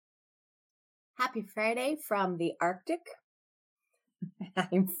Happy Friday from the Arctic.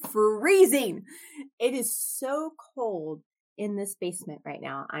 I'm freezing. It is so cold in this basement right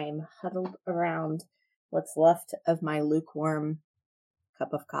now. I am huddled around what's left of my lukewarm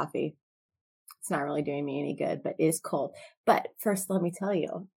cup of coffee. It's not really doing me any good, but it is cold. But first, let me tell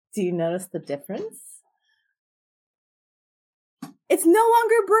you, do you notice the difference? It's no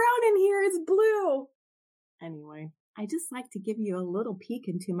longer brown in here. It's blue. Anyway, I just like to give you a little peek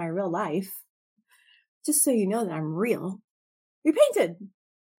into my real life, just so you know that I'm real. We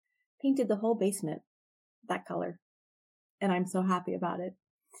painted the whole basement that color. And I'm so happy about it.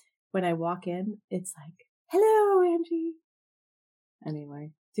 When I walk in, it's like, hello, Angie.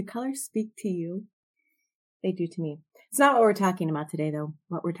 Anyway, do colors speak to you? They do to me. It's not what we're talking about today, though.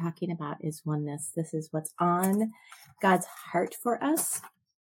 What we're talking about is oneness. This is what's on God's heart for us.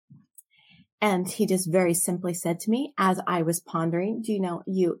 And he just very simply said to me as I was pondering, do you know,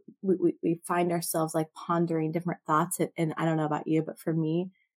 we find ourselves like pondering different thoughts. And I don't know about you, but for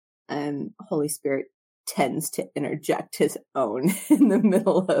me, Holy Spirit tends to interject his own in the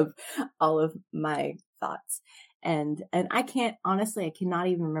middle of all of my thoughts. And I cannot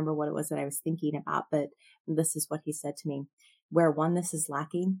even remember what it was that I was thinking about, but this is what he said to me. Where oneness is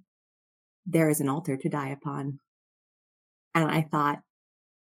lacking, there is an altar to die upon. And I thought,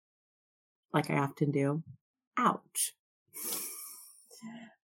 like I often do, ouch.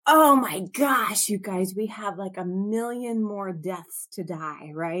 Oh my gosh, you guys, we have like 1 million more deaths to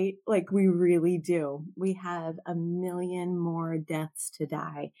die, right? Like we really do. We have 1 million more deaths to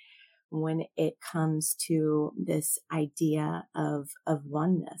die when it comes to this idea of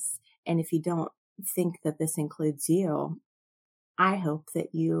oneness. And if you don't think that this includes you, I hope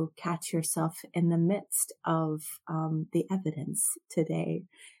that you catch yourself in the midst of the evidence today,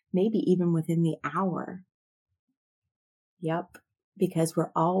 maybe even within the hour. Yep. Because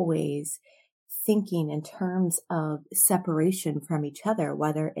we're always thinking in terms of separation from each other,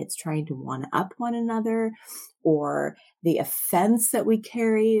 whether it's trying to one up one another or the offense that we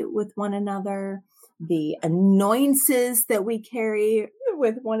carry with one another, the annoyances that we carry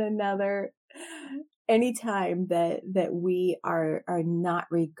with one another. Anytime that we are not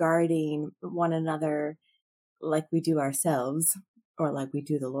regarding one another like we do ourselves or like we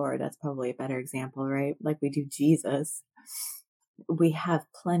do the Lord, that's probably a better example, right? Like we do Jesus. We have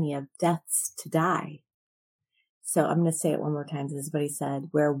plenty of deaths to die. So I'm going to say it one more time. This is what he said.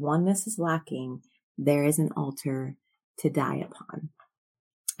 Where oneness is lacking, there is an altar to die upon.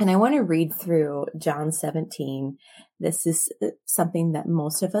 And I want to read through John 17. This is something that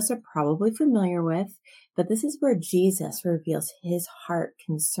most of us are probably familiar with, but this is where Jesus reveals his heart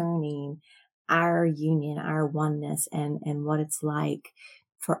concerning our union, our oneness, and what it's like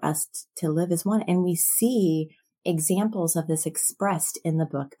for us to live as one. And we see examples of this expressed in the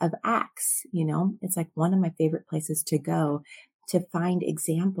book of Acts. You know, it's like one of my favorite places to go to find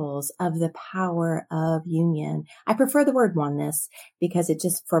examples of the power of union. I prefer the word oneness because it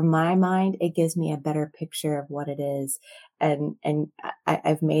just, for my mind, it gives me a better picture of what it is. And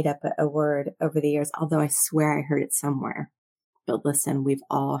I've made up a word over the years, although I swear I heard it somewhere. But listen, we've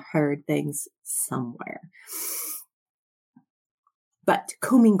all heard things somewhere. But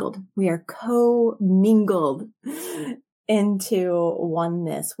commingled. We are commingled into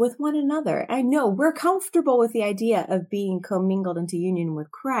oneness with one another. I know we're comfortable with the idea of being commingled into union with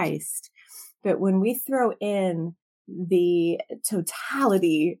Christ, but when we throw in the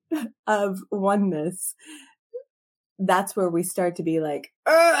totality of oneness, that's where we start to be like,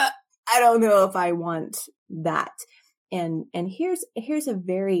 I don't know if I want that. And here's a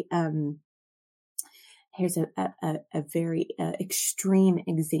very very extreme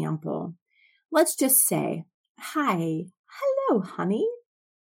example. Let's just say, hi, hello, honey.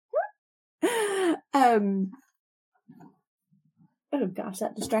 Oh gosh,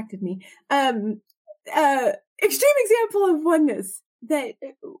 that distracted me. Extreme example of oneness, that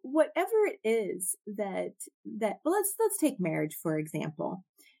whatever it is that well, let's take marriage, for example.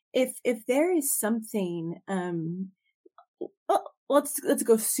 If there is something, let's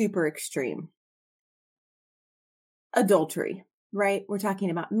go super extreme. Adultery, right? We're talking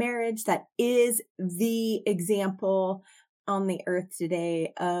about marriage. That is the example on the earth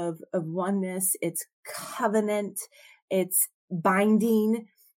today of oneness. It's covenant. It's binding.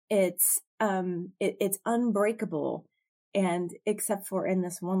 It's unbreakable. And except for in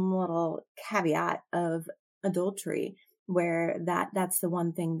this one little caveat of adultery, where that's the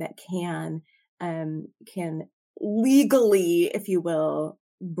one thing that can legally, if you will,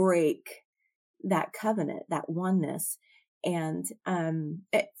 break that covenant, that oneness. And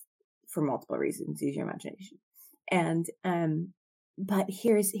for multiple reasons, use your imagination. And But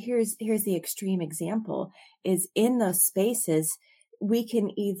here's the extreme example is in those spaces, we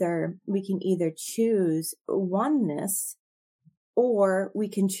can either choose oneness or we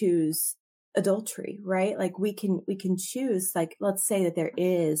can choose adultery, right? Like we can choose, like, let's say that there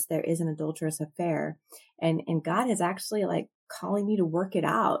is an adulterous affair and God is actually like calling you to work it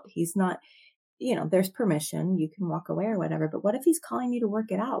out. He's not, there's permission, you can walk away or whatever, but what if he's calling you to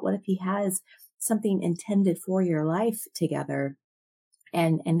work it out? What if he has something intended for your life together?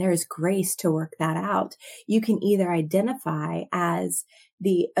 And there's grace to work that out. You can either identify as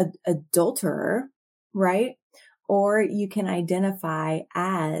the adulterer, right? Or you can identify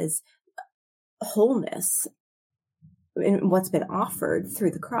as wholeness in what's been offered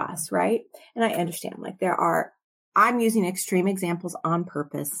through the cross, right? And I understand, like, I'm using extreme examples on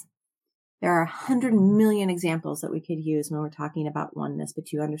purpose. There are 100 million examples that we could use when we're talking about oneness,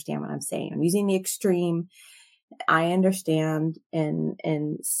 but you understand what I'm saying. I'm using the extreme. I understand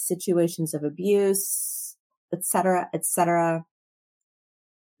in situations of abuse, et cetera, et cetera.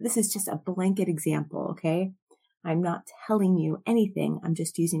 This is just a blanket example, okay? I'm not telling you anything. I'm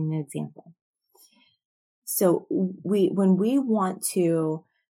just using an example. So when we want to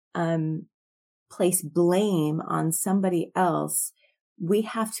place blame on somebody else, we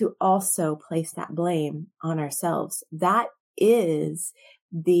have to also place that blame on ourselves. That is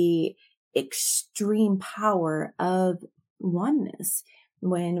the extreme power of oneness.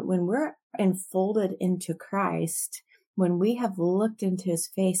 When we're enfolded into Christ, when we have looked into his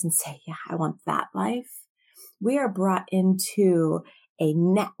face and say, yeah, I want that life, we are brought into a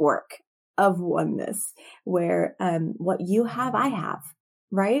network of oneness where what you have, I have,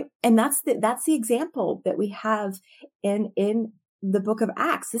 right? And that's the example that we have in the book of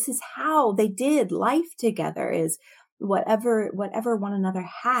Acts. This is how they did life together, is whatever one another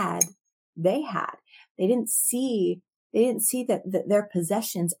had, they had. They didn't see that their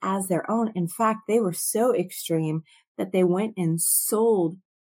possessions as their own. In fact, they were so extreme that they went and sold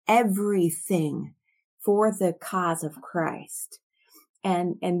everything for the cause of Christ.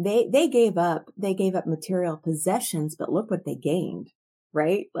 And they gave up material possessions, but look what they gained,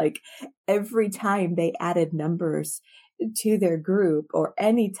 right? Like every time they added numbers to their group, or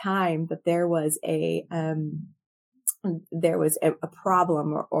any time that there was a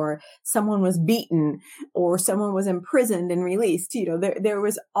problem, or someone was beaten, or someone was imprisoned and released, there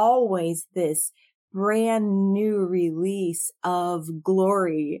was always this brand new release of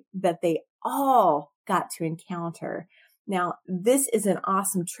glory that they all got to encounter. Now, this is an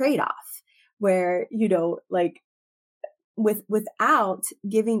awesome trade-off where, like without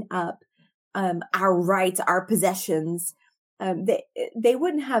giving up our rights, our possessions, they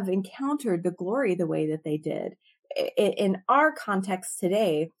wouldn't have encountered the glory the way that they did. In our context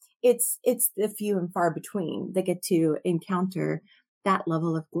today, it's the few and far between that get to encounter that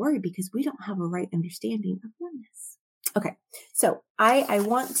level of glory because we don't have a right understanding of oneness. Okay, so I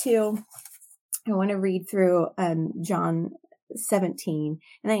want to read through John 17,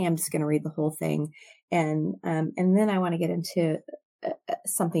 and I am just going to read the whole thing, and then I want to get into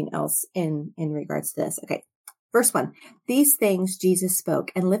something else in regards to this. Okay, verse 1. These things Jesus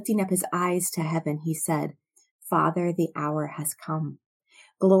spoke, and lifting up his eyes to heaven, he said, Father, the hour has come.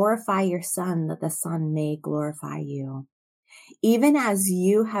 Glorify your Son, that the Son may glorify you. Even as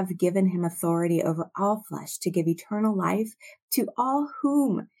you have given him authority over all flesh to give eternal life to all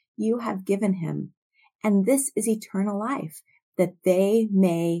whom you have given him. And this is eternal life, that they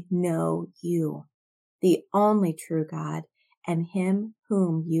may know you, the only true God, and him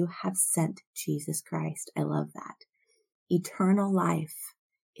whom you have sent, Jesus Christ. I love that. Eternal life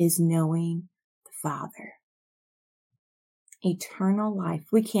is knowing the Father. Eternal life.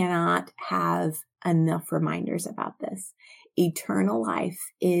 We cannot have enough reminders about this. Eternal life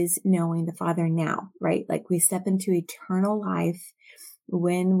is knowing the Father now, right? Like we step into eternal life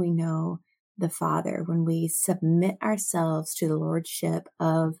when we know the Father, when we submit ourselves to the lordship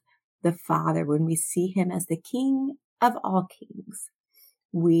of the Father, when we see him as the King of all kings,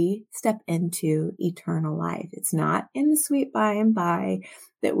 we step into eternal life. It's not in the sweet by and by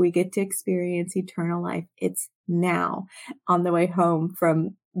that we get to experience eternal life. It's now. On the way home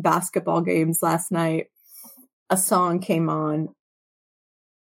from basketball games last night, a song came on,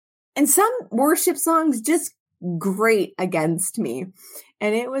 and some worship songs just grate against me.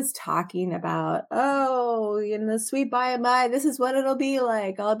 And it was talking about, in the sweet by and by, this is what it'll be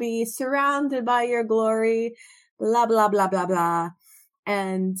like. I'll be surrounded by your glory, blah, blah, blah, blah, blah.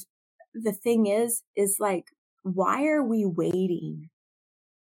 And the thing is like, why are we waiting?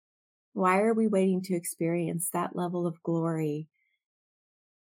 Why are we waiting to experience that level of glory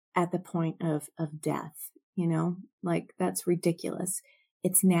at the point of death? like that's ridiculous.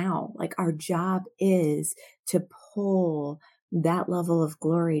 It's now. Like our job is to pull that level of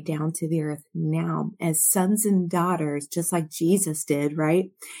glory down to the earth now as sons and daughters, just like Jesus did,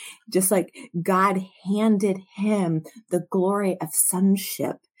 right? Just like God handed him the glory of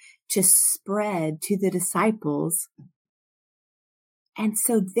sonship to spread to the disciples. And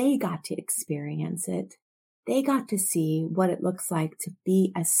so they got to experience it. They got to see what it looks like to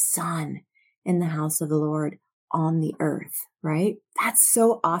be a son in the house of the Lord on the earth, right? That's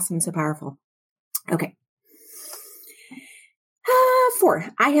so awesome, so powerful. Okay. 4,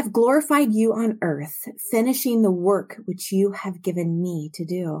 I have glorified you on earth, finishing the work which you have given me to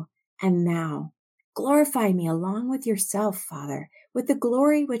do. And now glorify me along with yourself, Father, with the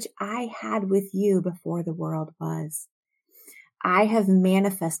glory which I had with you before the world was. I have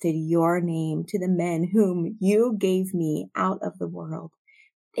manifested your name to the men whom you gave me out of the world.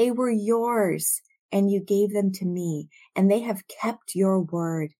 They were yours, and you gave them to me, and they have kept your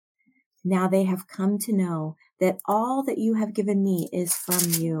word. Now they have come to know that all that you have given me is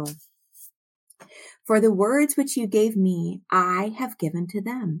from you. For the words which you gave me, I have given to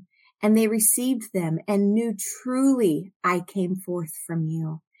them, and they received them and knew truly I came forth from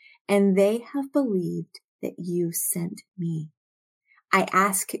you, and they have believed that you sent me. I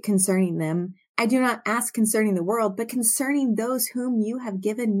ask concerning them. I do not ask concerning the world, but concerning those whom you have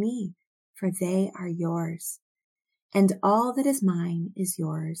given me, for they are yours. And all that is mine is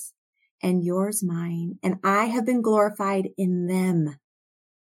yours, and yours mine, and I have been glorified in them.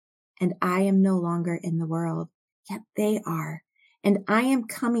 And I am no longer in the world, yet they are. And I am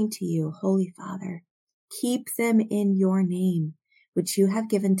coming to you, Holy Father. Keep them in your name, which you have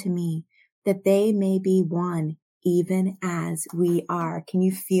given to me, that they may be one, even as we are. Can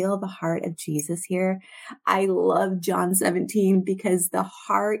you feel the heart of Jesus here? I love John 17 because the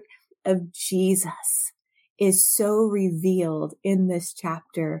heart of Jesus is so revealed in this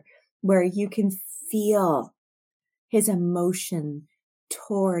chapter, where you can feel his emotion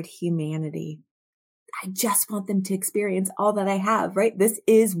toward humanity. I just want them to experience all that I have, right? This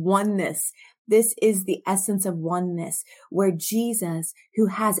is oneness. This is the essence of oneness, where Jesus, who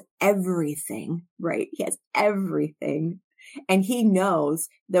has everything, right? He has everything. And he knows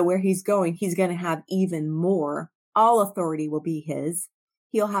that where he's going, he's going to have even more. All authority will be his.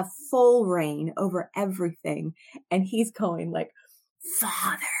 He'll have full reign over everything. And he's going like,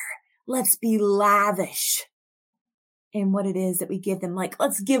 Father, let's be lavish in what it is that we give them. Like,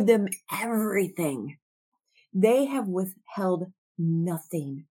 let's give them everything. They have withheld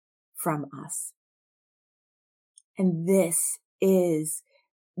nothing from us. And this is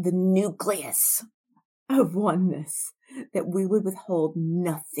the nucleus of oneness, that we would withhold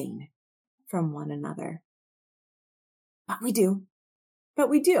nothing from one another. But we do.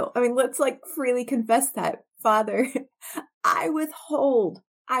 I mean, let's like freely confess that. Father, I withhold.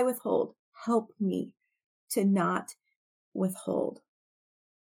 Help me to not withhold.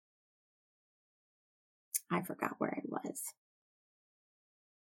 I forgot where I was.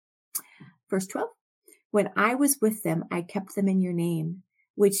 Verse 12. When I was with them, I kept them in your name,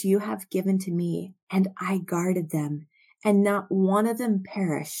 which you have given to me, and I guarded them, and not one of them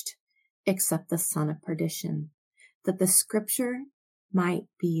perished, except the son of perdition, that the scripture might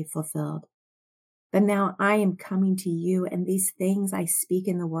be fulfilled. But now I am coming to you, and these things I speak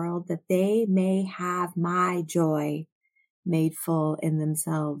in the world, that they may have my joy made full in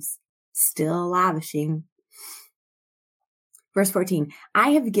themselves, still lavishing. Verse 14,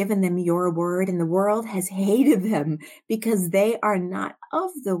 I have given them your word, and the world has hated them, because they are not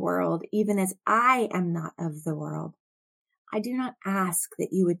of the world, even as I am not of the world. I do not ask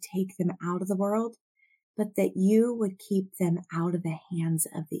that you would take them out of the world, but that you would keep them out of the hands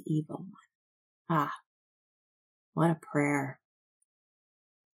of the evil one. Ah, what a prayer.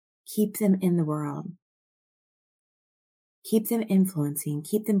 Keep them in the world. Keep them influencing.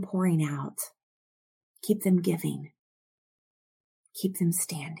 Keep them pouring out. Keep them giving. Keep them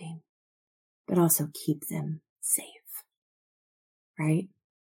standing, but also keep them safe, right?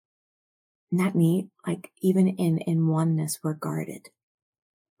 Isn't that neat? Like even in oneness, we're guarded,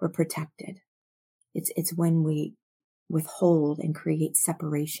 we're protected. It's when we withhold and create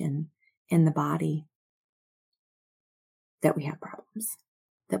separation in the body that we have problems,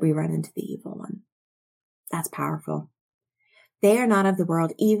 that we run into the evil one. That's powerful. They are not of the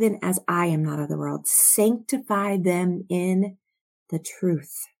world, even as I am not of the world. Sanctify them in the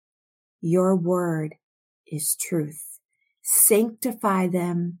truth. Your word is truth. Sanctify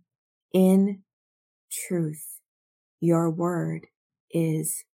them in truth. Your word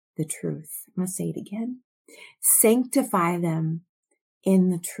is the truth. I'm going to say it again. Sanctify them in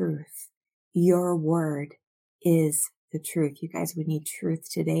the truth. Your word is the truth. You guys, we need truth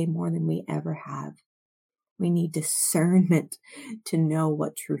today more than we ever have. We need discernment to know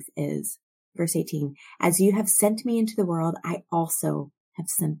what truth is. Verse 18, as you have sent me into the world, I also have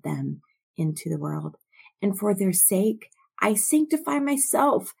sent them into the world. And for their sake, I sanctify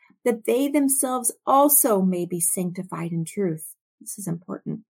myself, that they themselves also may be sanctified in truth. This is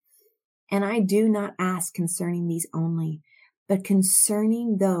important. And I do not ask concerning these only, but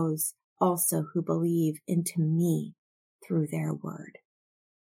concerning those also who believe into me through their word,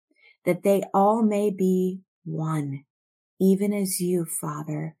 that they all may be one, even as you,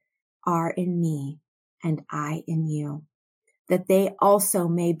 Father, are in me and I in you, that they also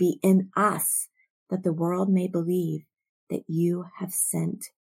may be in us, that the world may believe that you have sent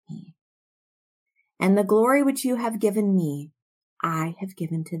me. And the glory which you have given me, I have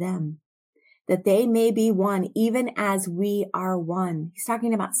given to them, that they may be one, even as we are one. He's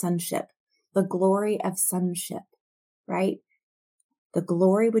talking about sonship, the glory of sonship, right? The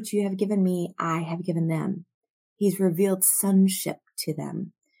glory which you have given me, I have given them. He's revealed sonship to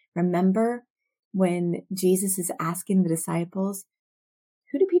them. Remember when Jesus is asking the disciples,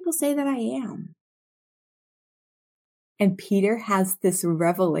 who do people say that I am? And Peter has this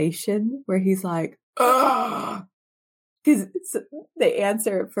revelation where he's like, ah, because they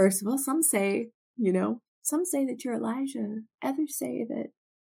answer at first, well, some say that you're Elijah. Others say that.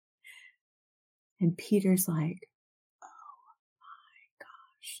 And Peter's like, oh my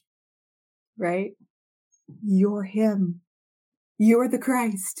gosh, right? You're him. You're the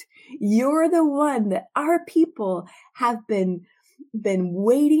Christ. You're the one that our people have been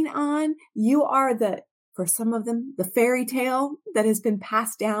waiting on. You are for some of them, the fairy tale that has been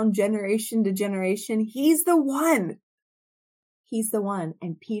passed down generation to generation. He's the one. He's the one.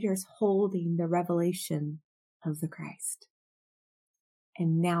 And Peter's holding the revelation of the Christ.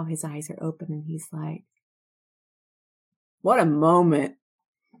 And now his eyes are open and he's like, what a moment.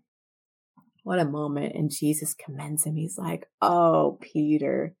 What a moment. And Jesus commends him. He's like, oh,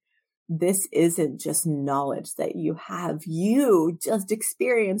 Peter, this isn't just knowledge that you have. You just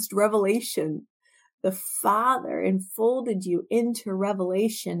experienced revelation. The Father enfolded you into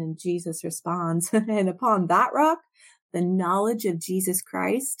revelation. And Jesus responds, and upon that rock, the knowledge of Jesus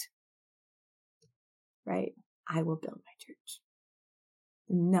Christ, right? I will build my church.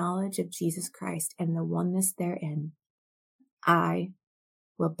 The knowledge of Jesus Christ and the oneness therein, I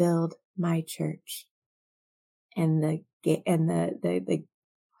will build my church. And the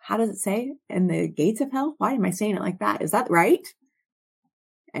how does it say? And the gates of hell? Why am I saying it like that? Is that right?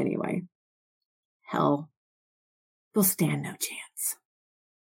 Anyway, hell will stand no chance.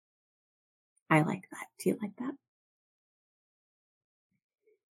 I like that. Do you like that?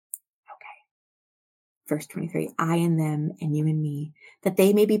 Okay. Verse 23, I and them and you and me, that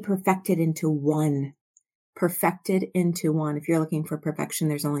they may be perfected into one. Perfected into one. If you're looking for perfection,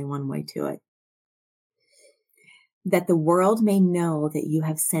 there's only one way to it. That the world may know that you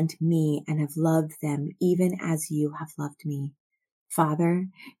have sent me and have loved them even as you have loved me. Father,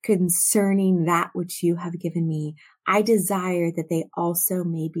 concerning that which you have given me, I desire that they also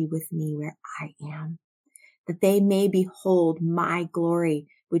may be with me where I am, that they may behold my glory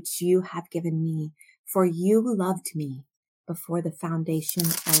which you have given me, for you loved me before the foundation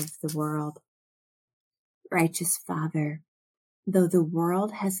of the world. Righteous Father, though the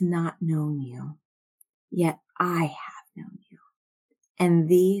world has not known you, yet I have known you, and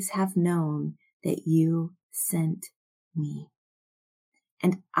these have known that you sent me.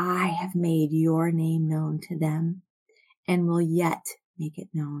 And I have made your name known to them, and will yet make it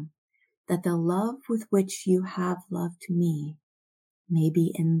known, that the love with which you have loved me may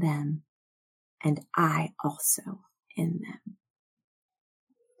be in them, and I also in them.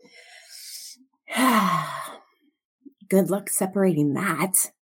 Good luck separating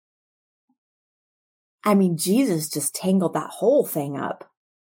that. I mean, Jesus just tangled that whole thing up.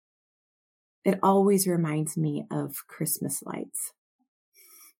 It always reminds me of Christmas lights.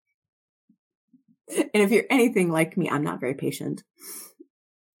 And if you're anything like me, I'm not very patient.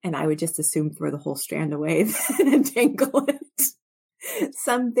 And I would just assume throw the whole strand away and tangle it.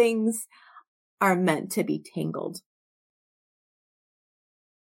 Some things are meant to be tangled.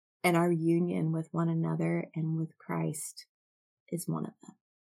 And our union with one another and with Christ is one of them.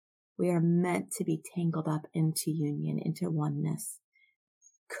 We are meant to be tangled up into union, into oneness,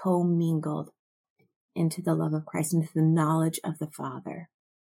 commingled into the love of Christ, into the knowledge of the Father.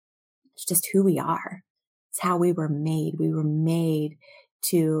 It's just who we are. It's how we were made. We were made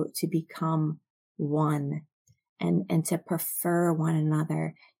to become one and to prefer one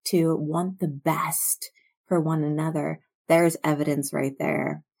another, to want the best for one another. There's evidence right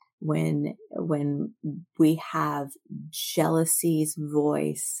there. when we have jealousy's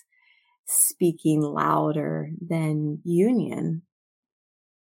voice speaking louder than union,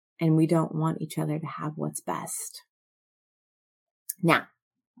 and we don't want each other to have what's best. Now,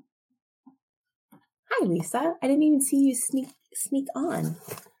 hi, Lisa. I didn't even see you sneak on.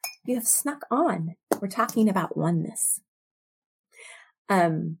 You have snuck on. We're talking about oneness.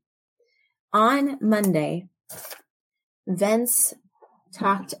 On Monday, Vince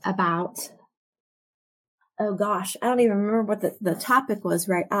talked about, oh gosh, I don't even remember what the topic was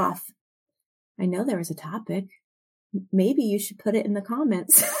right off. I know there was a topic. Maybe you should put it in the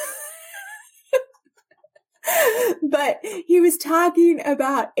comments. But he was talking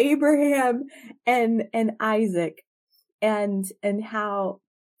about Abraham and Isaac and how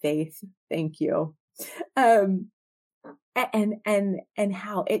faith, thank you. And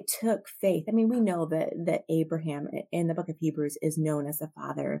how it took faith. I mean, we know that Abraham in the book of Hebrews is known as the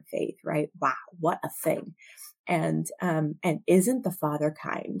father of faith, right? Wow, what a thing. And isn't the Father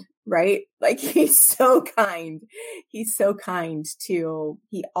kind, right? Like, he's so kind. He's so kind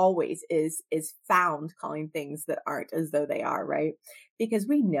he always is found calling things that aren't as though they are, right? Because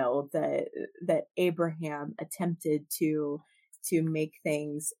we know that Abraham attempted to make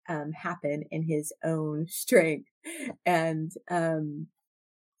things happen in his own strength, and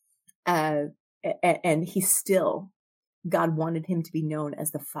he still, God wanted him to be known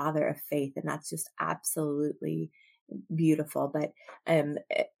as the father of faith, and that's just absolutely beautiful. But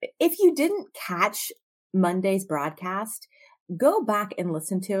if you didn't catch Monday's broadcast, go back and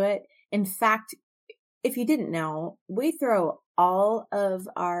listen to it. In fact, if you didn't know, we throw all of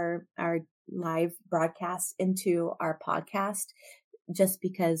our live broadcasts into our podcast, just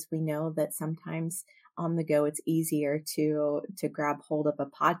because we know that sometimes on the go it's easier to grab hold of a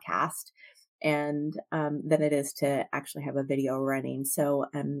podcast and than it is to actually have a video running. So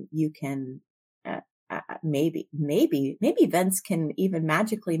you can maybe Vince can even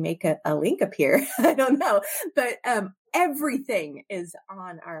magically make a link appear. I don't know, but everything is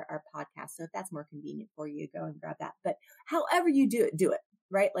on our podcast. So if that's more convenient for you, go and grab that. But however you do it,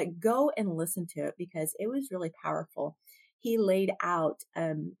 right? Like, go and listen to it, because it was really powerful. He laid out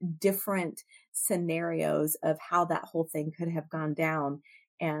different scenarios of how that whole thing could have gone down.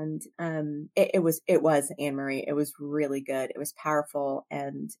 And it was Anne Marie. It was really good. It was powerful.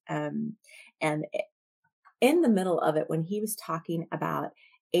 And in the middle of it, when he was talking about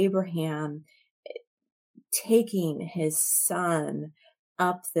Abraham taking his son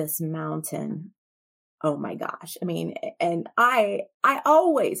up this mountain, oh my gosh. I mean, and I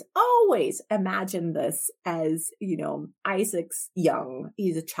always imagine this as, Isaac's young,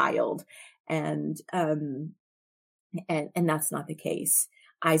 he's a child, and that's not the case.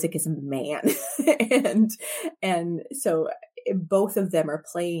 Isaac is a man. and so both of them are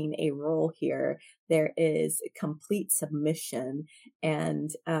playing a role here. There is complete submission, and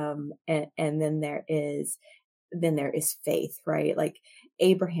then there is faith, right? Like,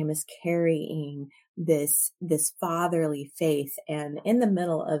 Abraham is carrying this fatherly faith. And in the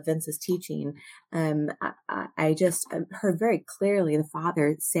middle of Vince's teaching, I just heard very clearly the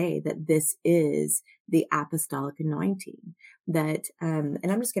Father say that this is the apostolic anointing. That, and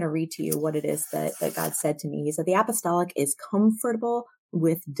I'm just going to read to you what it is that God said to me. He said, the apostolic is comfortable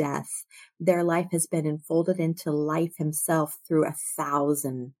with death. Their life has been enfolded into life himself through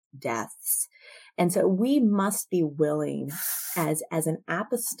 1,000 deaths. And so we must be willing, as an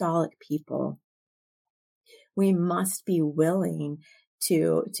apostolic people, we must be willing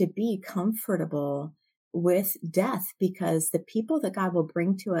to be comfortable with death, because the people that God will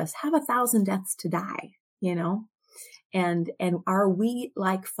bring to us have 1,000 deaths to die, and are we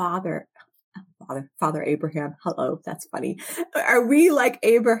like Father Abraham? Hello, that's funny. Are we like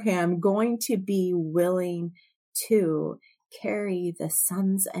Abraham going to be willing to carry the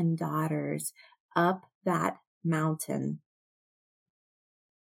sons and daughters up that mountain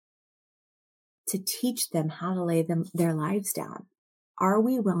to teach them how to lay their lives down? Are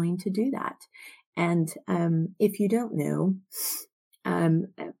we willing to do that? And if you don't know,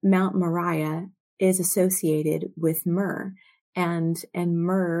 Mount Moriah is associated with myrrh, and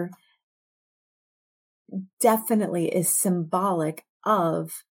myrrh definitely is symbolic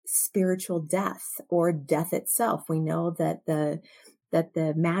of spiritual death, or death itself. We know that the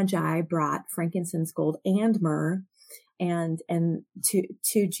Magi brought frankincense, gold, and myrrh, and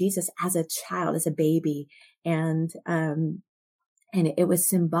to Jesus as a child, as a baby, and it was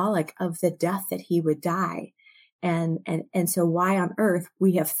symbolic of the death that he would die. And so why on earth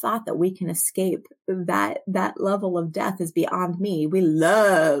we have thought that we can escape that level of death is beyond me. We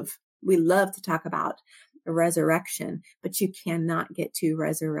love to talk about resurrection, but you cannot get to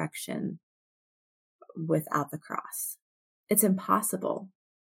resurrection without the cross. It's impossible.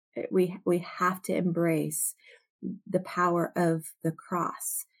 We have to embrace the power of the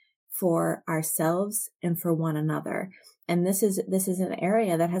cross for ourselves and for one another. And this is an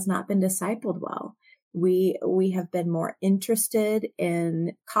area that has not been discipled well. We have been more interested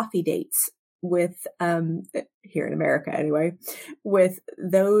in coffee dates with, here in America anyway, with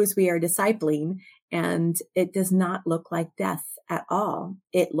those we are discipling. And it does not look like death at all.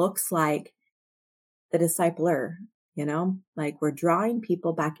 It looks like the discipler, like we're drawing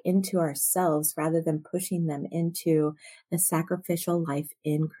people back into ourselves rather than pushing them into the sacrificial life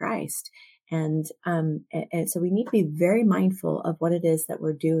in Christ. And so we need to be very mindful of what it is that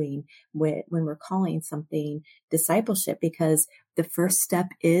we're doing when we're calling something discipleship, because the first step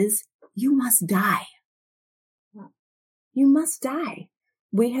is you must die. You must die.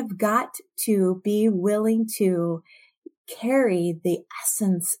 We have got to be willing to carry the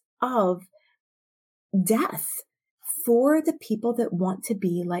essence of death for the people that want to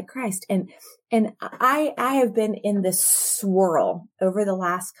be like Christ. And I have been in this swirl over the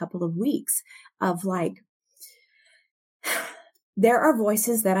last couple of weeks of like, there are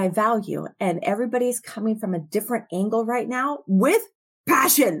voices that I value, and everybody's coming from a different angle right now with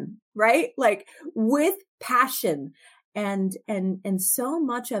passion, right? Like with passion. And so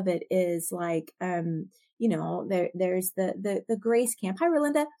much of it is like, there's the grace camp. Hi,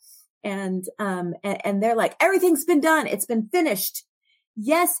 Relinda. And they're like, everything's been done. It's been finished.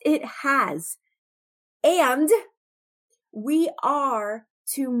 Yes, it has. And we are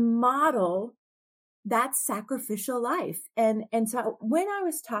to model that sacrificial life. And so when I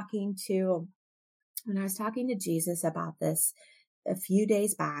was talking to Jesus about this a few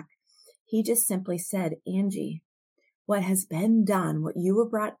days back, he just simply said, Angie, what has been done, what you were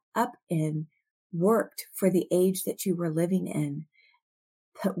brought up in, worked for the age that you were living in.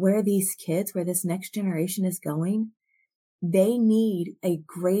 But where these kids, where this next generation is going, they need a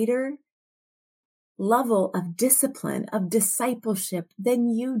greater level of discipline, of discipleship than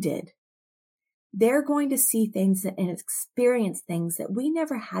you did. They're going to see things and experience things that we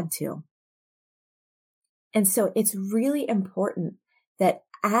never had to. And so it's really important that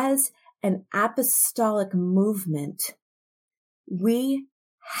as an apostolic movement, we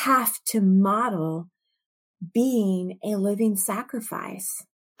have to model being a living sacrifice.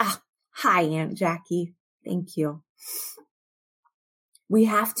 Hi, Aunt Jackie. Thank you. We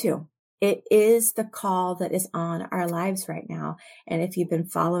have to. It is the call that is on our lives right now. And if you've been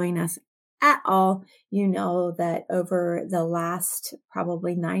following us at all, you know that over the last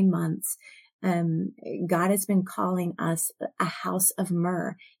probably 9 months, God has been calling us a house of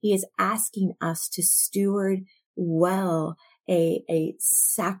myrrh. He is asking us to steward well a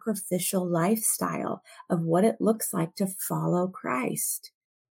sacrificial lifestyle of what it looks like to follow Christ.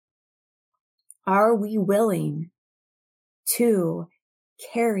 Are we willing to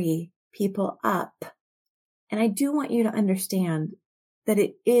carry people up? And I do want you to understand that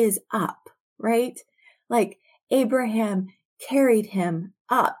it is up, right? Like Abraham carried him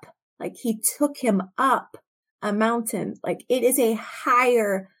up, like he took him up a mountain. Like it is a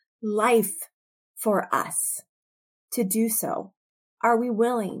higher life for us to do so. Are we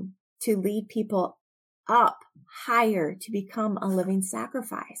willing to lead people up higher to become a living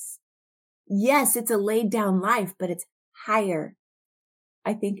sacrifice? Yes, it's a laid down life, but it's higher.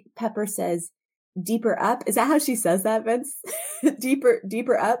 I think Pepper says deeper up. Is that how she says that, Vince?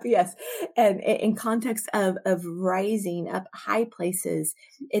 deeper up. Yes. And in context of rising up high places,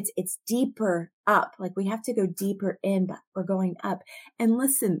 it's deeper up. Like we have to go deeper in, but we're going up. And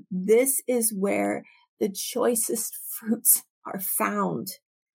listen, this is where the choicest fruits are found,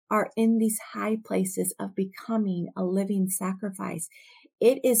 are in these high places of becoming a living sacrifice.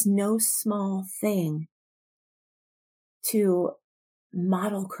 It is no small thing to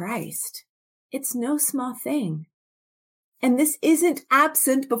model Christ. It's no small thing. And this isn't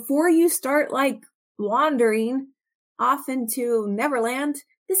absent before you start like wandering off into Neverland.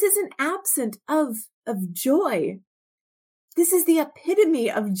 This isn't absent of joy. This is the epitome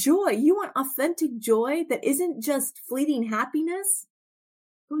of joy. You want authentic joy that isn't just fleeting happiness?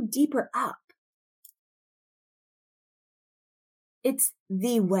 Go deeper up. It's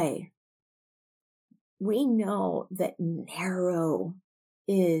the way. We know that narrow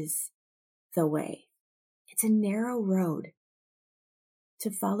is the way. It's a narrow road.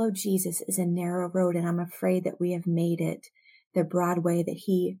 To follow Jesus is a narrow road, and I'm afraid that we have made it the broad way that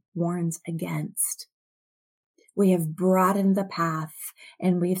he warns against. We have broadened the path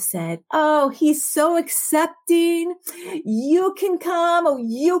and we've said, oh, he's so accepting. You can come. Oh,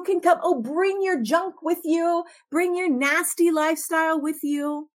 you can come. Oh, bring your junk with you. Bring your nasty lifestyle with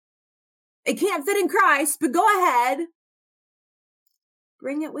you. It can't fit in Christ, but go ahead.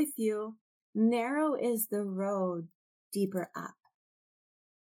 Bring it with you. Narrow is the road, deeper up.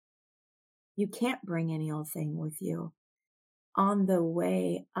 You can't bring any old thing with you. On the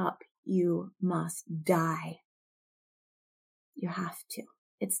way up, you must die. You have to.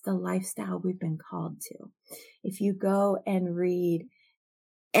 It's the lifestyle we've been called to. If you go and read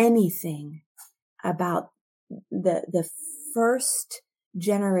anything about the first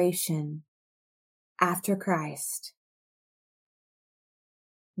generation after Christ,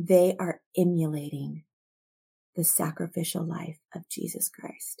 they are emulating the sacrificial life of Jesus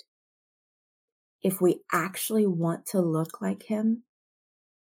Christ. If we actually want to look like him,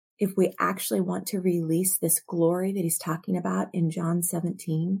 if we actually want to release this glory that he's talking about in John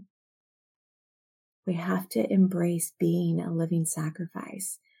 17, we have to embrace being a living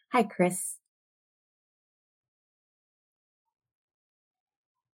sacrifice. Hi, Chris.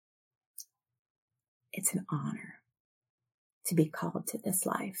 It's an honor to be called to this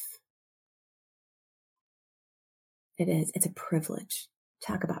life. It is. It's a privilege.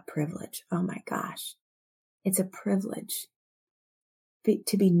 Talk about privilege. Oh my gosh. It's a privilege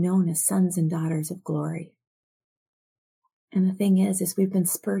to be known as sons and daughters of glory. And the thing is we've been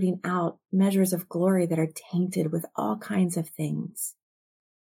spurting out measures of glory that are tainted with all kinds of things.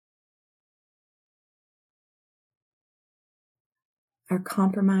 Our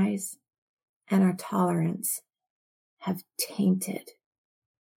compromise and our tolerance have tainted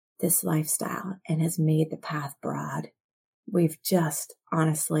this lifestyle and has made the path broad. We've just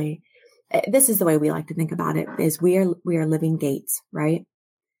honestly, this is the way we like to think about it, is we are living gates, right?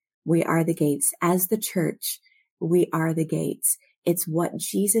 We are the gates. As the church, we are the gates. It's what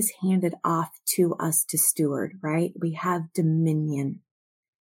Jesus handed off to us to steward, right? We have dominion.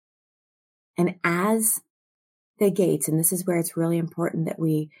 And as the gates, and this is where it's really important that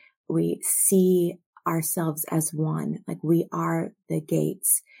we see ourselves as one, like we are the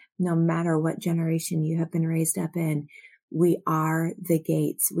gates. No matter what generation you have been raised up in, we are the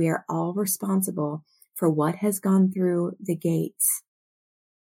gates. We are all responsible for what has gone through the gates.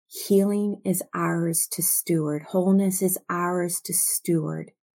 Healing is ours to steward. Wholeness is ours to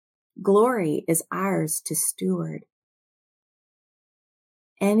steward. Glory is ours to steward.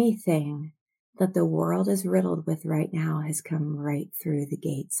 Anything that the world is riddled with right now has come right through the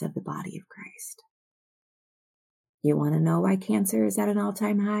gates of the body of Christ. You want to know why cancer is at an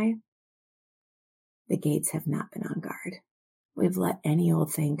all-time high? The gates have not been on guard. We've let any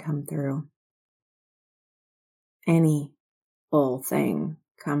old thing come through. Any old thing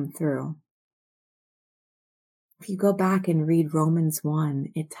come through. If you go back and read Romans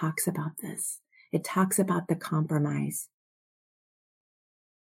 1, it talks about this. It talks about the compromise.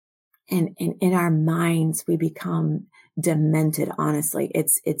 And in our minds, we become demented, honestly.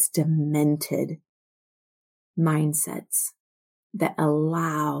 It's demented mindsets that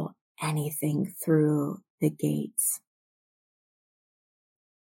allow anything through the gates.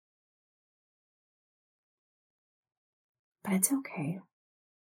 But it's okay.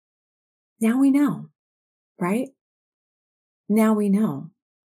 Now we know, right? Now we know.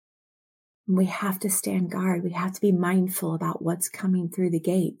 We have to stand guard. We have to be mindful about what's coming through the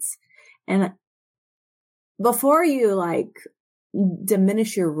gates. And before you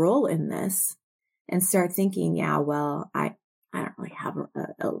diminish your role in this and start thinking, yeah, well, I don't really have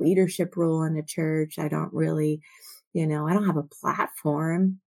a leadership role in the church. I don't really, I don't have a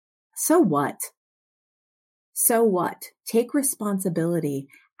platform. So what? So what? Take responsibility.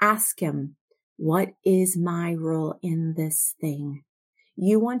 Ask him, what is my role in this thing?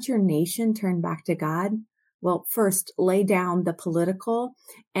 You want your nation turned back to God? Well, first lay down the political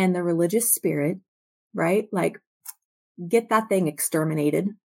and the religious spirit, right? Like get that thing exterminated,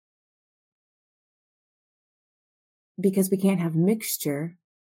 because we can't have mixture.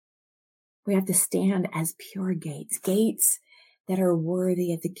 We have to stand as pure gates, gates that are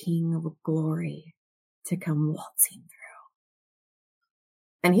worthy of the King of glory to come waltzing through.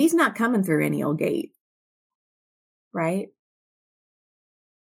 And he's not coming through any old gate, right?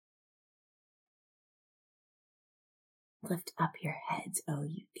 Lift up your heads, O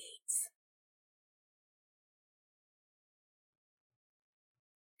you gates.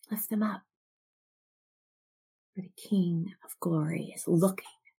 Lift them up. For the King of glory is looking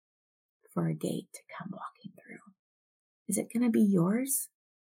for a gate to come walking through. Is it going to be yours?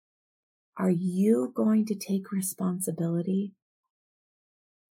 Are you going to take responsibility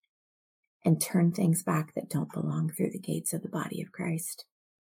and turn things back that don't belong through the gates of the body of Christ.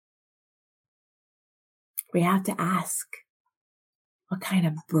 We have to ask, what kind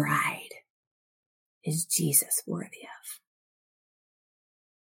of bride is Jesus worthy of?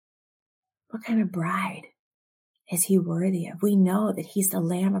 What kind of bride is he worthy of? We know that he's the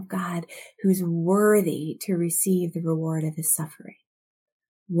Lamb of God who's worthy to receive the reward of his suffering.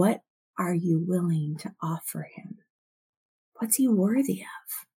 What are you willing to offer him? What's he worthy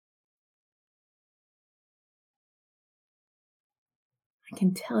of? I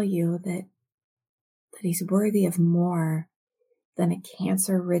can tell you that he's worthy of more than a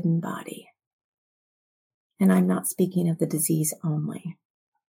cancer-ridden body. And I'm not speaking of the disease only.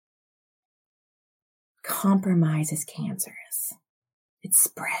 Compromise is cancerous. It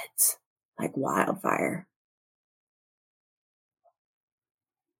spreads like wildfire.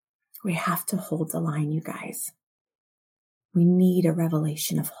 We have to hold the line, you guys. We need a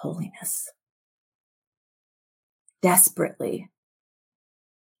revelation of holiness. Desperately.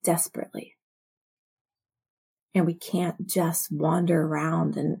 And we can't just wander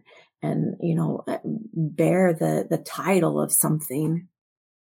around and bear the title of something.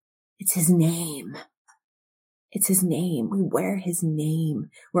 It's his name. It's his name. We wear his name.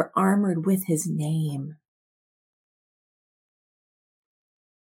 We're armored with his name.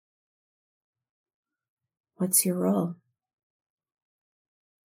 What's your role?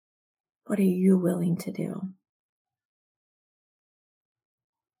 What are you willing to do?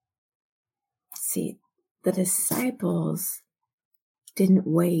 See, the disciples didn't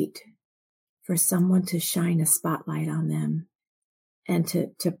wait for someone to shine a spotlight on them and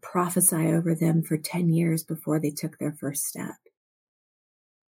to prophesy over them for 10 years before they took their first step.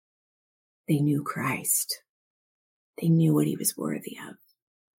 They knew Christ. They knew what he was worthy of.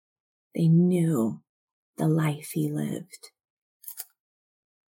 They knew the life he lived.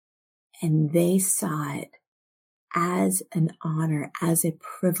 And they saw it as an honor, as a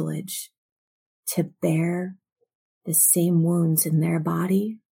privilege to bear the same wounds in their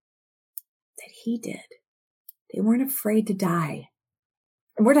body that he did. They weren't afraid to die.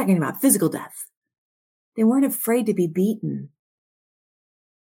 And we're talking about physical death. They weren't afraid to be beaten.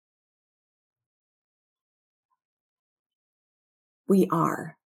 We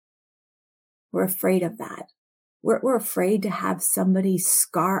are. We're afraid of that. We're afraid to have somebody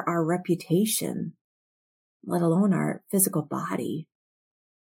scar our reputation, let alone our physical body.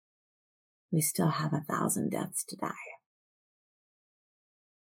 We still have 1,000 deaths to die.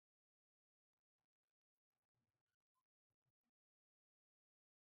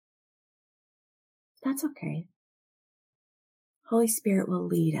 That's okay. Holy Spirit will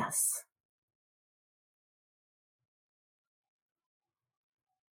lead us.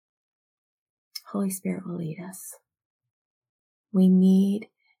 Holy Spirit will lead us. We need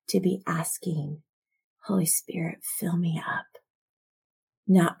to be asking, Holy Spirit, fill me up.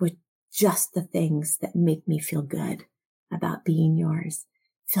 Not with just the things that make me feel good about being yours.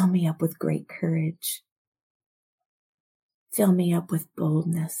 Fill me up with great courage. Fill me up with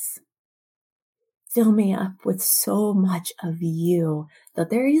boldness. Fill me up with so much of you that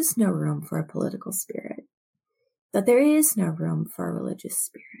there is no room for a political spirit, that there is no room for a religious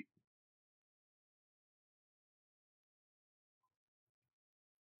spirit.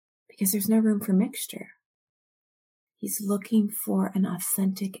 Because there's no room for mixture. He's looking for an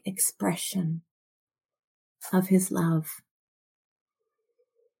authentic expression of his love.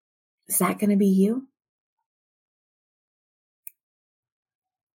 Is that going to be you?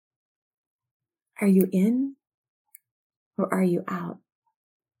 Are you in or are you out?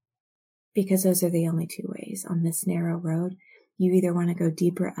 Because those are the only two ways on this narrow road. You either want to go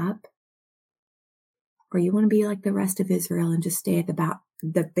deeper up or you want to be like the rest of Israel and just stay at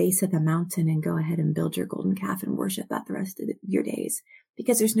the base of the mountain and go ahead and build your golden calf and worship that the rest of your days.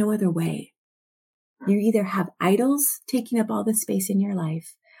 Because there's no other way. You either have idols taking up all the space in your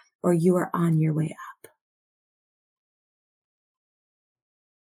life or you are on your way up.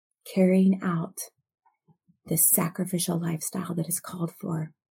 Carrying out this sacrificial lifestyle that is called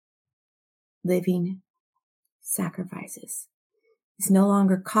for. Living sacrifices. It's no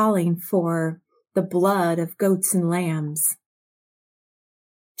longer calling for the blood of goats and lambs.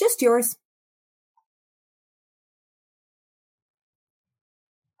 Just yours.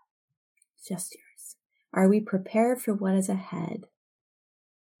 Just yours. Are we prepared for what is ahead?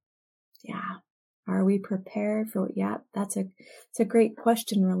 Yeah. Are we prepared for, it's a great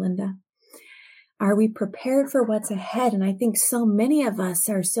question, Rolinda. Are we prepared for what's ahead? And I think so many of us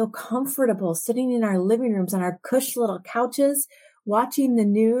are so comfortable sitting in our living rooms on our cush little couches, watching the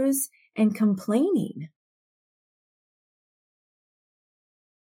news and complaining.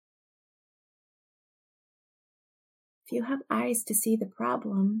 if you have eyes to see the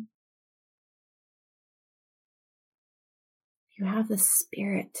problem, you have the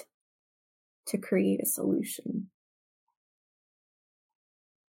Spirit to create a solution.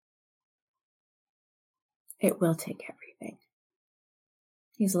 It will take everything.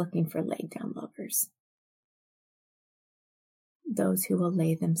 He's looking for laid down lovers. Those who will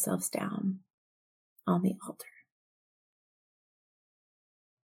lay themselves down on the altar.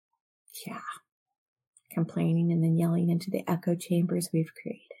 Yeah. Complaining and then yelling into the echo chambers we've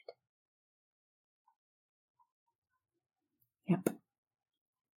created. Yep.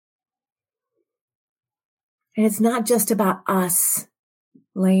 And it's not just about us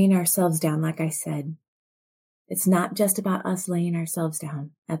laying ourselves down, like I said. It's not just about us laying ourselves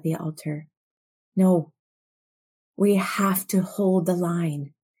down at the altar. No, we have to hold the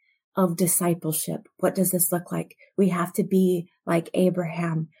line of discipleship. What does this look like? We have to be like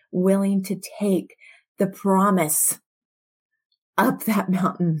Abraham, willing to take the promise up that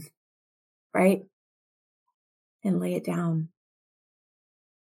mountain, right? And lay it down.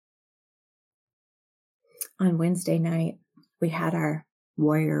 On Wednesday night, we had our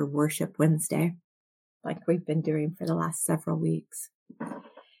Warrior Worship Wednesday, like we've been doing for the last several weeks.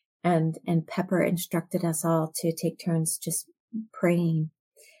 And Pepper instructed us all to take turns just praying.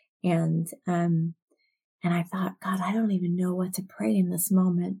 And I thought, God, I don't even know what to pray in this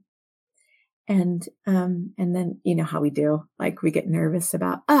moment. And then, you know how we do, like we get nervous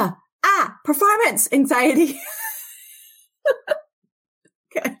about, performance anxiety.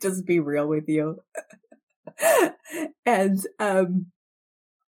 Can I just be real with you? And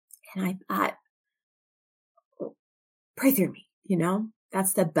I thought, pray through me, you know,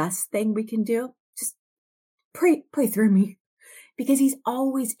 that's the best thing we can do. Just pray through me, because he's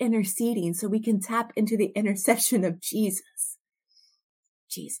always interceding, so we can tap into the intercession of Jesus.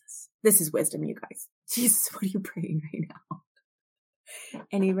 Jesus. This is wisdom, you guys. Jesus, what are you praying right now?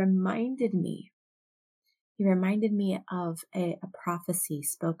 And he reminded me of a prophecy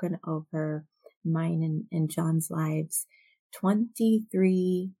spoken over mine and John's lives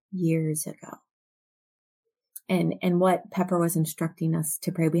 23 years ago. And what Pepper was instructing us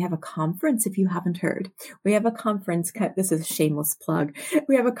to pray. We have a conference, if you haven't heard. We have a conference. This is a shameless plug.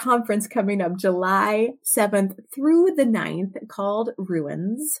 We have a conference coming up July 7th through the 9th called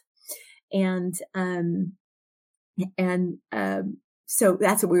Ruins. And so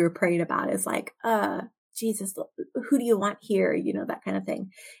that's what we were praying about, is like, Jesus, who do you want here? You know, that kind of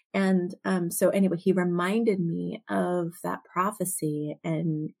thing. And so anyway, he reminded me of that prophecy,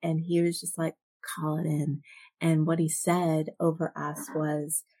 and he was just like, call it in. And what he said over us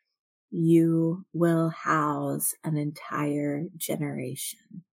was, you will house an entire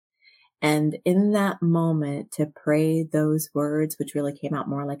generation. And in that moment, to pray those words, which really came out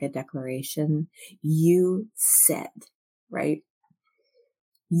more like a declaration, you said, right?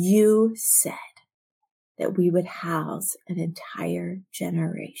 You said that we would house an entire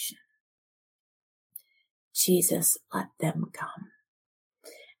generation. Jesus, let them come.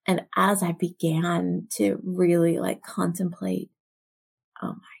 And as I began to really like contemplate, oh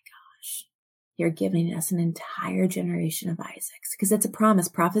my gosh, you're giving us an entire generation of Isaacs, because it's a promise.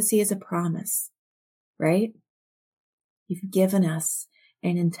 Prophecy is a promise, right? You've given us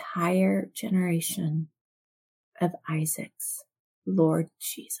an entire generation of Isaacs. Lord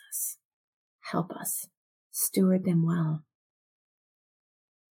Jesus, help us steward them well.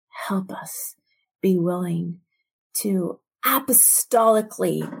 Help us be willing to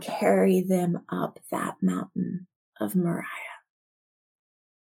apostolically carry them up that mountain of Moriah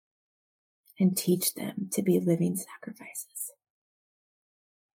and teach them to be living sacrifices.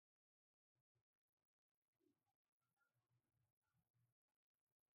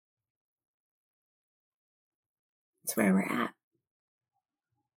 It's where we're at.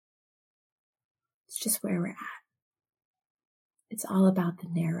 It's just where we're at. It's all about the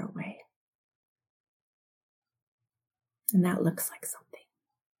narrow way. And that looks like something.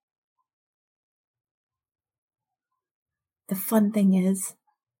 The fun thing is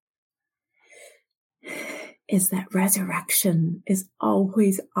that resurrection is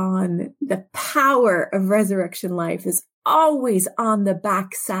always on. The power of resurrection life is always on the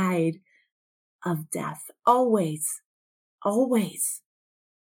backside of death. Always. Always.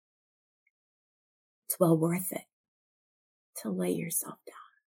 It's well worth it to lay yourself down.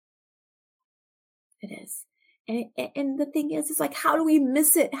 It is. And the thing is, it's like, how do we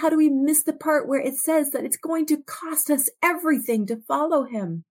miss it? How do we miss the part where it says that it's going to cost us everything to follow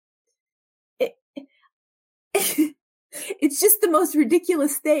him? It's just the most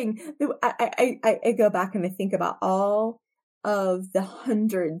ridiculous thing. I go back and I think about all of the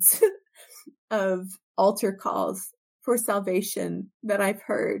hundreds of altar calls for salvation that I've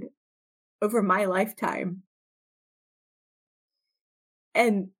heard over my lifetime.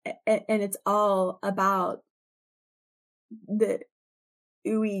 And it's all about the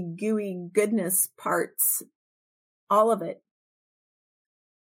ooey gooey goodness parts, all of it.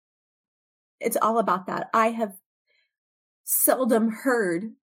 It's all about that. I have seldom heard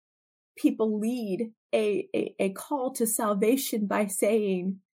people lead a call to salvation by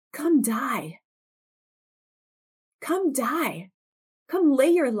saying, come die. Come die. Come lay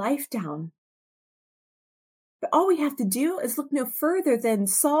your life down. But all we have to do is look no further than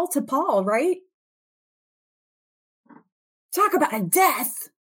Saul to Paul, right? Talk about a death.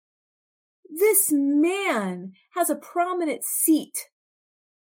 This man has a prominent seat.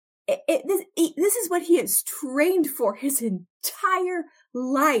 This is what he has trained for his entire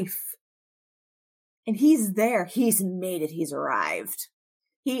life. And he's there. He's made it. He's arrived.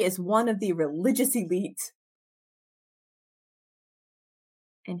 He is one of the religious elite.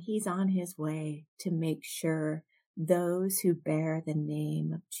 And he's on his way to make sure those who bear the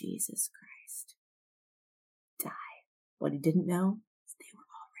name of Jesus Christ die. What he didn't know is they were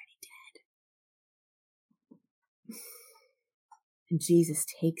already dead. And Jesus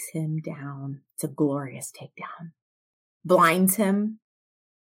takes him down. It's a glorious takedown. Blinds him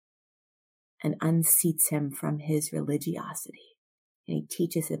and unseats him from his religiosity. And he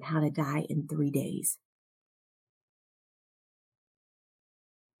teaches him how to die in 3 days.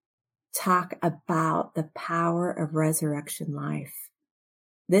 Talk about the power of resurrection life.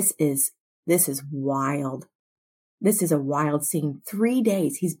 This is wild. This is a wild scene. 3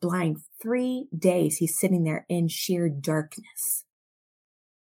 days. He's blind. 3 days. He's sitting there in sheer darkness.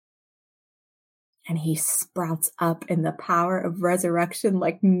 And he sprouts up in the power of resurrection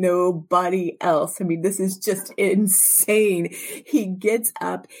like nobody else. I mean, this is just insane. He gets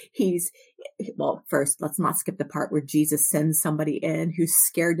up. First, let's not skip the part where Jesus sends somebody in who's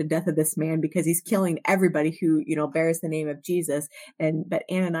scared to death of this man because he's killing everybody who, bears the name of Jesus. But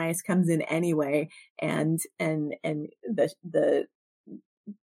Ananias comes in anyway, and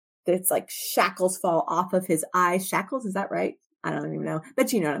it's like shackles fall off of his eyes. Shackles, is that right? I don't even know,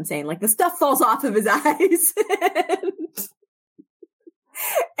 but you know what I'm saying? Like the stuff falls off of his eyes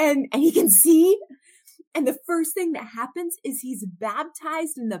and he can see. And the first thing that happens is he's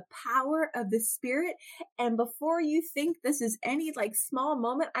baptized in the power of the Spirit. And before you think this is any like small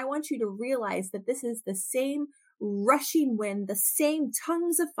moment, I want you to realize that this is the same rushing wind, the same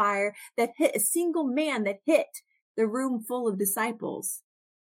tongues of fire that hit a single man that hit the room full of disciples.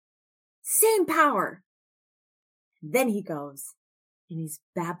 Same power. Then he goes and he's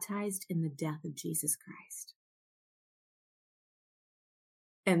baptized in the death of Jesus Christ.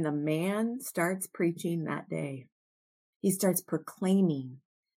 And the man starts preaching that day. He starts proclaiming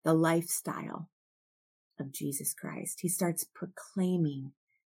the lifestyle of Jesus Christ. He starts proclaiming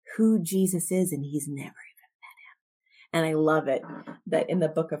who Jesus is, and he's never even met him. And I love it that in the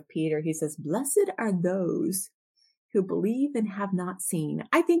book of Peter, he says, "Blessed are those who believe and have not seen."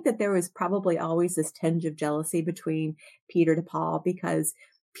 I think that there was probably always this tinge of jealousy between Peter to Paul, because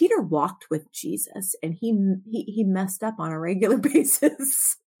Peter walked with Jesus and he messed up on a regular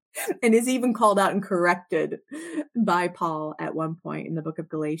basis and is even called out and corrected by Paul at one point in the book of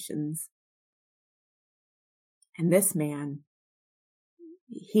Galatians. And this man,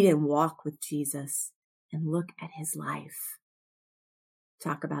 he didn't walk with Jesus. And look at his life.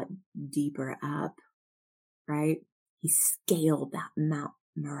 Talk about deeper up, right? He scaled that Mount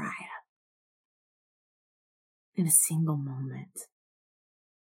Moriah in a single moment.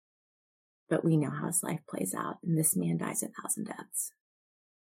 But we know how his life plays out, and this man dies 1,000 deaths.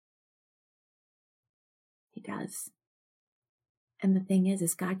 He does. And the thing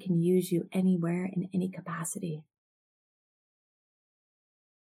is God can use you anywhere in any capacity.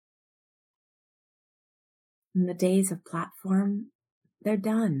 And the days of platform, they're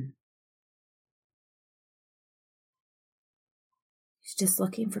done. He's just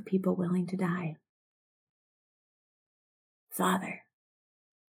looking for people willing to die. Father,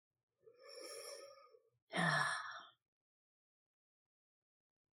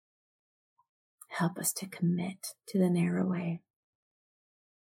 help us to commit to the narrow way.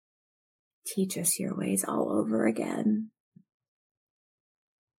 Teach us your ways all over again.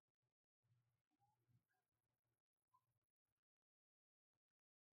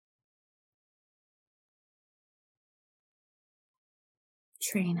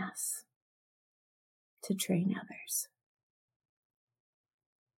 Train us to train others.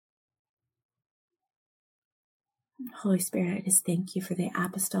 Holy Spirit, I just thank you for the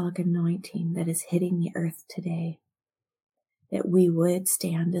apostolic anointing that is hitting the earth today. that we would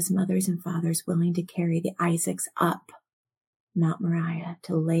stand as mothers and fathers willing to carry the Isaacs up Mount Moriah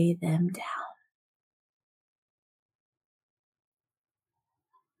to lay them down,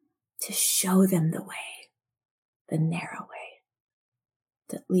 to show them the way, the narrow way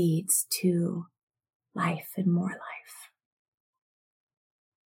that leads to life and more life.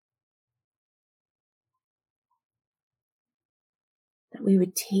 That we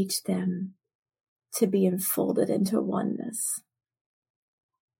would teach them to be enfolded into oneness.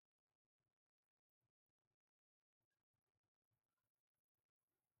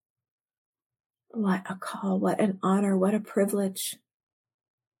 What a call, what an honor, what a privilege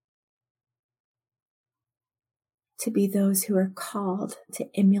to be those who are called to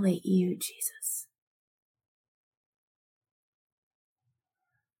emulate you, Jesus.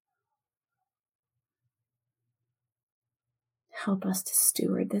 Help us to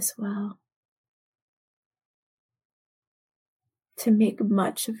steward this well, to make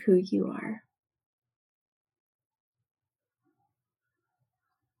much of who you are.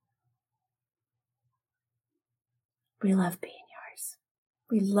 We love being yours.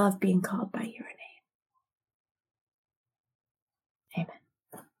 We love being called by your name.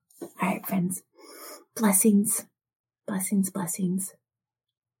 Amen. All right, friends. Blessings, blessings, blessings.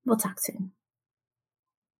 We'll talk soon.